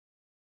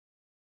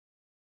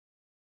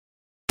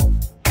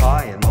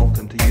Hi and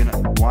welcome to Unit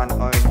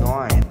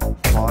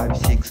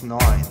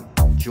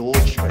 109569 George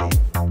Street,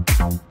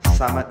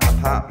 Summit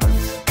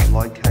Apartments,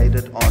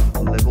 located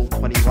on level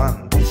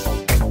 21. This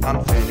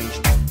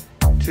unfurnished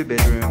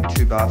 2-bedroom,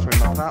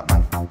 2-bathroom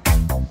apartment. Come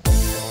on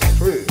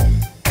through.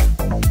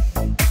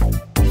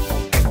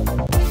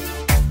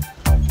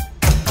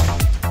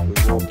 We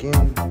walk in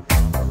on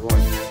the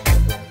right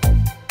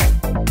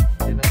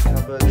dinner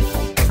cupboard.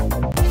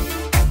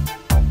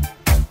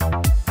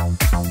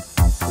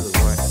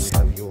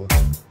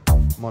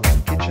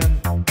 Modern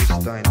kitchen,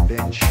 stone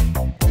bench,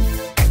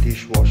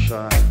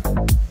 dishwasher,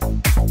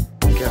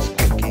 gas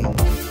cooking,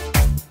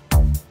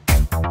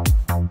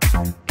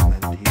 and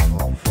plenty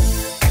of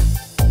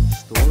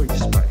storage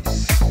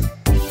space.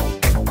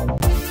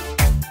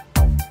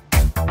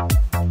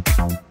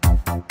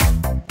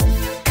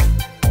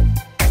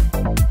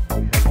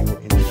 We have your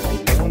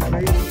internal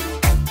laundry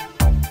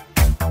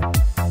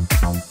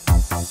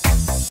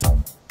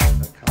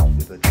that comes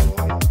with a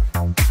dryer.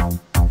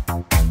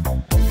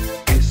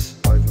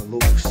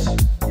 Overlooks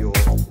your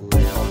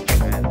lounge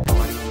and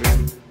dining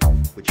room,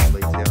 which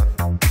leads out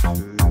to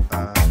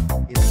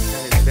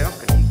Intercom's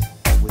balcony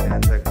with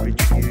Anzac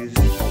Ridge views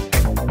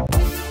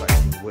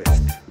facing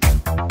west.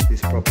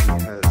 This property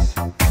has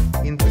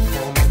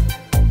Intercom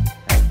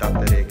and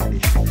ducted air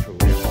conditioning throughout.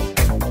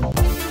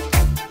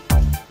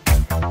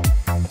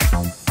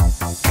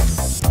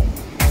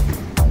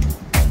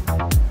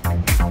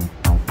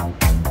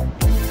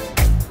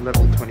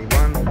 Level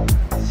 21,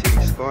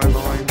 city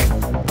skyline.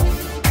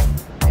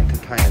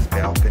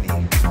 Balcony.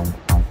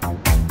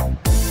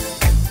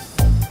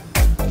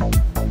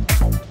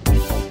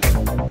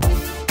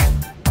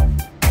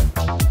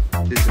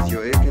 This is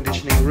your air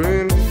conditioning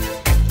room.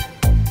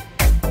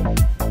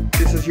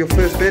 This is your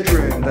first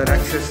bedroom that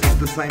accesses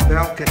the same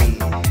balcony.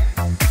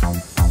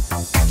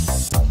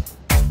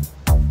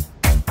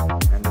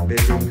 And the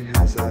bedroom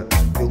has a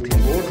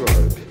built-in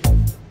wardrobe.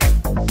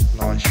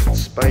 Nice and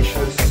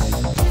spacious.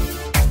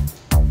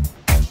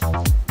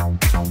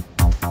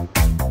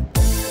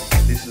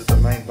 This is the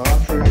main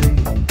bathroom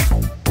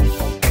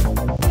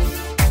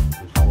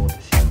with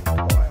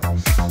floor-to-ceiling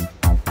tiles.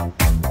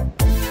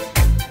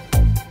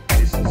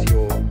 This is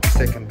your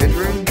second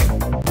bedroom.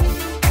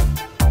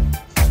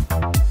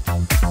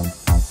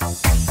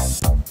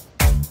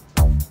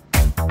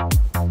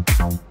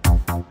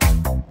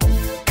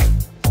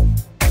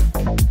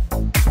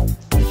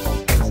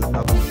 There's a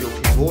double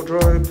built-in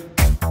wardrobe.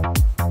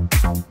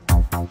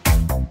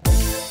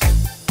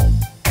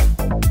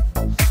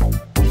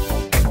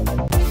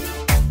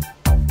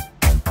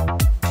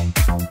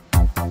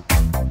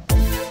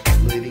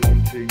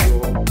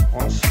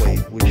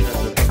 Ensuite, which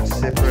has a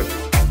separate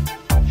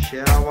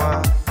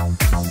shower,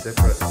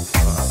 separate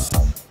bath.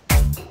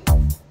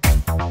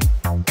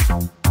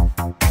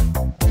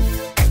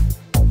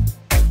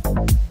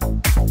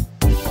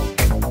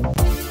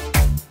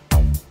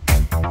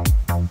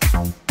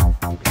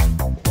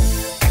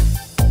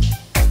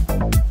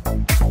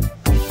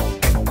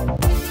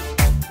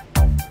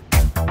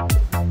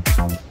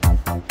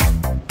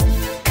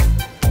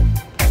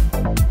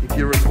 If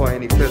you require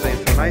any further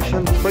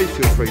information, please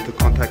feel free to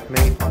contact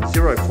me on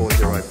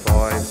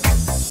 0405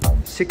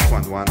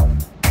 611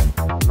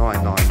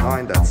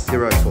 999. That's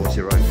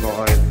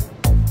 0405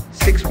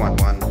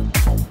 611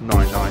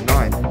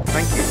 999.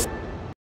 Thank you.